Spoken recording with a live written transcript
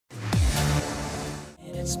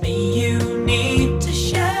It's me you need to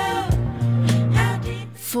show.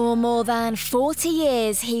 For more than 40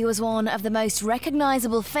 years, he was one of the most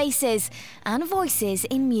recognisable faces and voices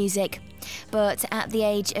in music. But at the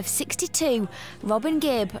age of 62, Robin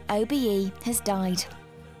Gibb, OBE, has died.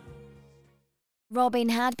 Robin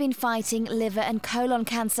had been fighting liver and colon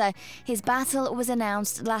cancer. His battle was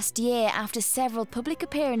announced last year after several public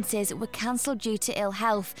appearances were cancelled due to ill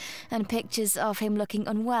health, and pictures of him looking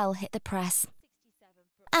unwell hit the press.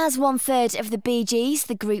 As one-third of the Bee Gees,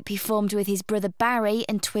 the group he formed with his brother Barry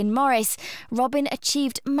and twin Morris, Robin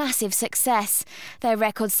achieved massive success. Their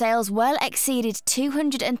record sales well exceeded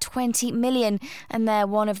 220 million, and they're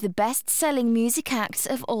one of the best-selling music acts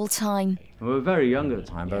of all time. We were very young at the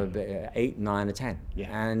time, about 8, 9 or 10.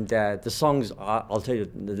 Yeah. And the songs, I'll tell you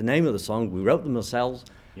the name of the song, we wrote them ourselves.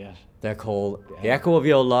 Yes. They're called The Echo of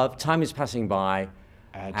Your Love, Time is Passing By,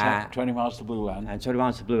 20 Miles to Blue Land. And 20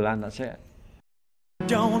 Miles to Blue Land, that's it.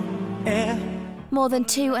 More than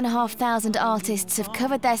 2,500 artists have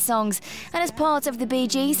covered their songs, and as part of the Bee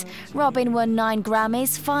Gees, Robin won 9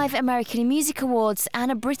 Grammys, 5 American Music Awards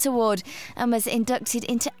and a Brit Award, and was inducted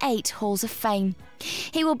into 8 Halls of Fame.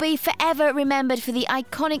 He will be forever remembered for the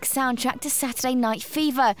iconic soundtrack to Saturday Night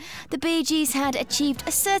Fever. The Bee Gees had achieved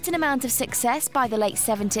a certain amount of success by the late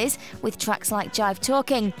 70s with tracks like Jive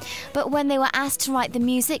Talking, but when they were asked to write the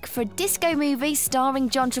music for a disco movie starring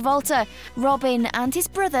John Travolta, Robin and his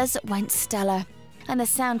brothers went stellar. And the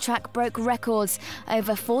soundtrack broke records.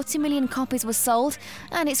 Over 40 million copies were sold,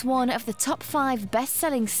 and it's one of the top 5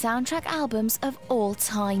 best-selling soundtrack albums of all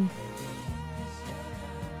time.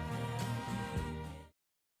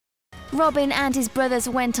 Robin and his brothers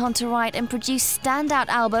went on to write and produce standout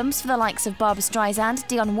albums for the likes of Barbra Streisand,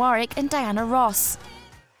 Dionne Warwick and Diana Ross.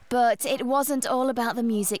 But it wasn't all about the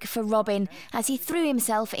music for Robin, as he threw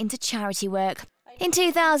himself into charity work. In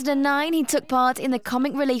 2009, he took part in the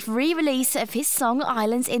comic relief re-release of his song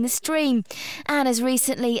Islands in the Stream. And as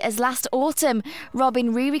recently as last autumn,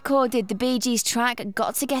 Robin re-recorded the Bee Gees track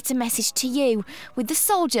Got to Get a Message to You with the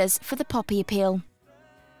Soldiers for the Poppy Appeal.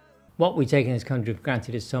 What we take in this country for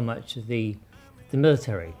granted is so much of the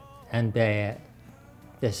military and their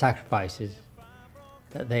sacrifices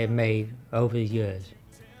that they have made over the years.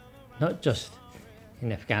 Not just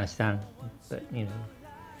in Afghanistan, but, you know,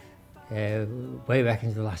 way back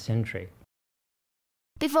into the last century.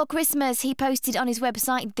 Before Christmas, he posted on his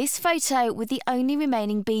website this photo with the only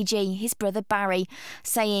remaining Bee Gee, his brother Barry,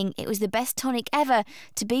 saying it was the best tonic ever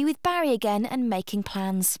to be with Barry again and making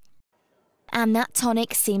plans. And that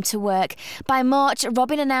tonic seemed to work. By March,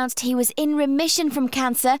 Robin announced he was in remission from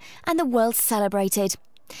cancer, and the world celebrated.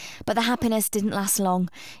 But the happiness didn't last long.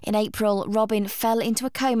 In April, Robin fell into a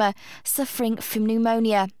coma, suffering from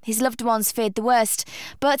pneumonia. His loved ones feared the worst.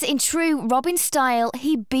 But in true Robin style,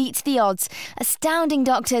 he beat the odds, astounding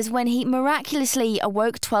doctors when he miraculously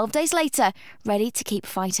awoke 12 days later, ready to keep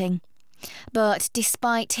fighting. But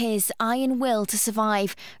despite his iron will to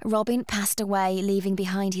survive, Robin passed away, leaving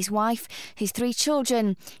behind his wife, his 3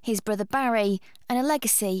 children, his brother Barry, and a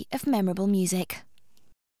legacy of memorable music.